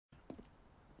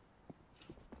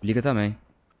Liga também.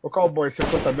 Ô Cowboy, você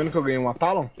ficou sabendo que eu ganhei um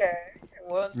Atalon?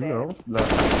 O antena. Não, dá.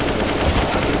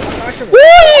 Caixa,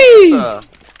 Ui!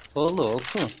 Ô, louco.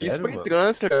 Isso Sério, foi mano?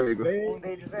 transfer, amigo. Um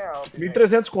deles é alto.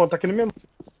 1.300 conto, tá aqui no mesmo.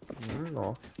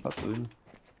 Nossa, tá doido.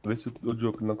 Vê se o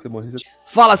jogo não que você morrer.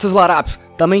 Fala, seus larapos!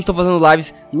 Também estou fazendo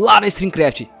lives lá na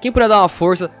Streamcraft. Quem puder dar uma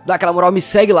força, dá aquela moral, me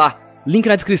segue lá. Link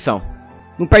na descrição.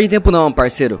 Não perde tempo não,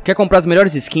 parceiro. Quer comprar as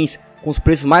melhores skins com os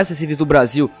preços mais acessíveis do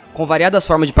Brasil, com variadas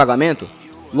formas de pagamento?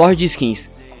 Loja de skins.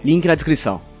 Link na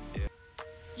descrição.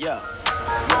 Yeah.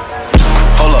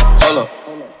 Hold up.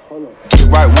 Get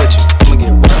right with you. I'ma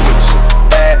get right with you.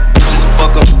 Bad bitches,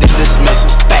 fuck up, then dismiss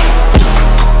them. Bang.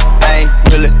 I ain't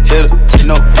really here to take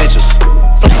no pictures.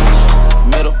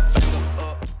 Middle finger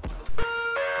up.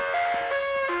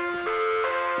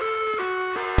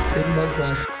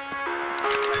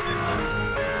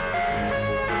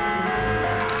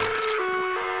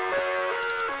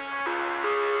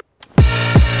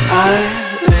 I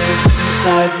live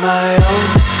inside my own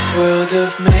world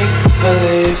of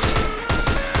make-believe.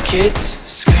 Kids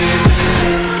screaming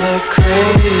in the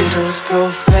cradles,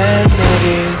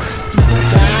 profanities.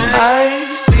 I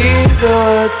see the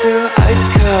world through ice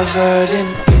covered in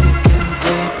ink and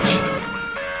bleach.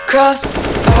 Cross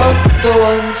out the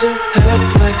ones who heard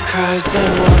my cries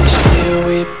and watched me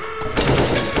weep.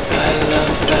 I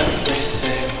love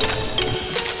everything.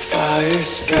 Fire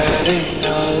spreading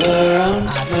all around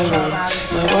my room.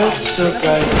 My world's so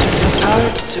bright, it's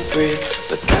hard to breathe,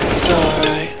 but that's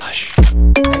alright. Hush.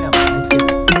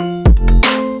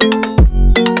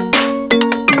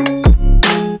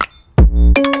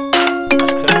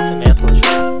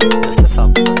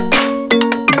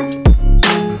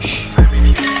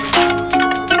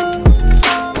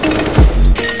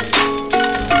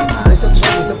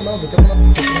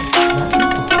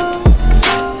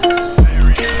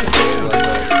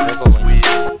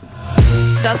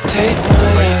 Take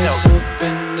my eyes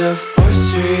open to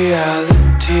force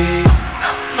reality.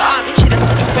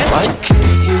 Why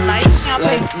can't you just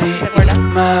let me eat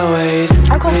my weight in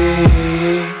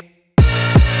glee?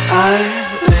 I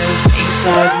live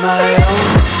inside my own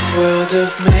world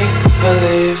of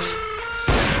make-believe.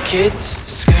 Kids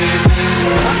screaming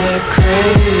in the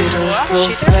cradles,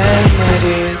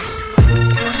 profanities.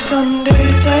 Some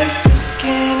days I feel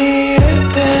skinnier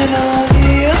than all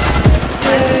the other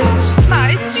days.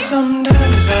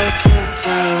 Sometimes I can't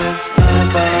tell if my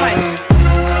body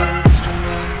belongs to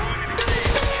me.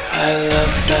 I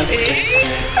love everything.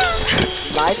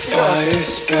 Fire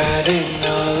spreading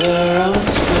all around me.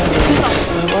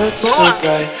 My world's so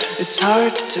bright, it's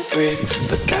hard to breathe,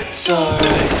 but that's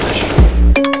alright.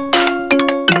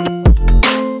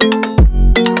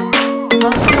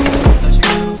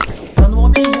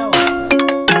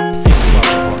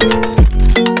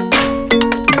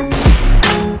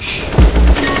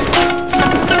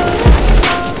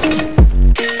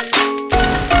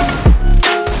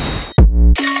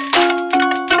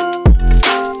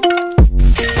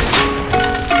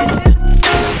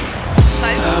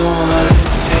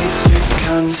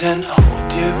 And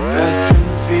hold your breath and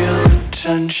feel the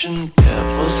tension.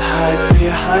 Devils hide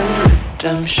behind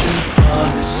redemption.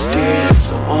 Honesty is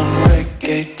a one-way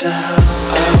gate to hell.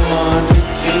 I wanna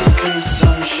taste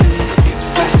consumption. Breathe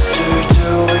faster to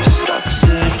waste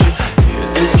oxygen. Hear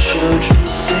the children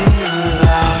sing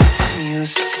aloud. It's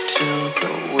music till the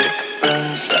wick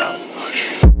burns out.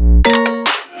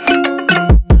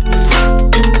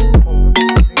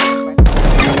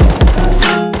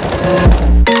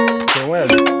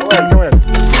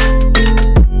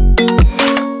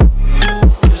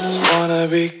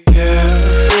 Be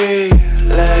carefree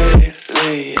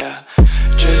lately, yeah.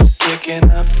 Just kicking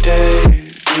up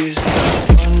daisies.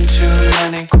 One too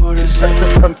many quarters in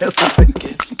my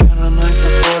pockets. Counting like the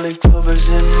four-leaf clovers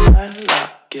in my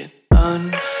locket.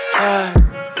 Untied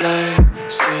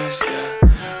laces, yeah.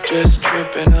 Just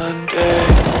tripping on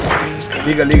daydreams. Got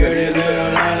dirty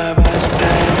little lullabies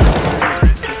playing.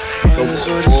 Might as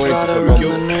well just ride around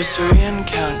the nursery and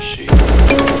count sheep.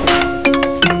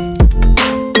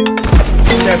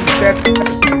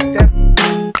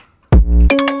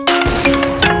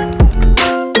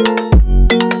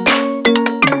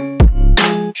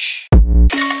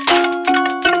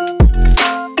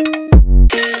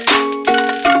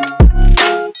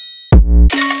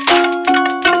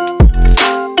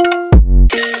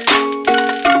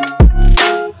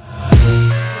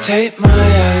 Take my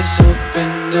eyes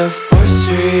open to force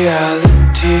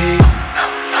reality.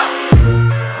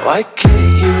 Why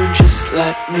can't you just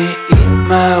let me eat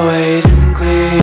my weight in glee?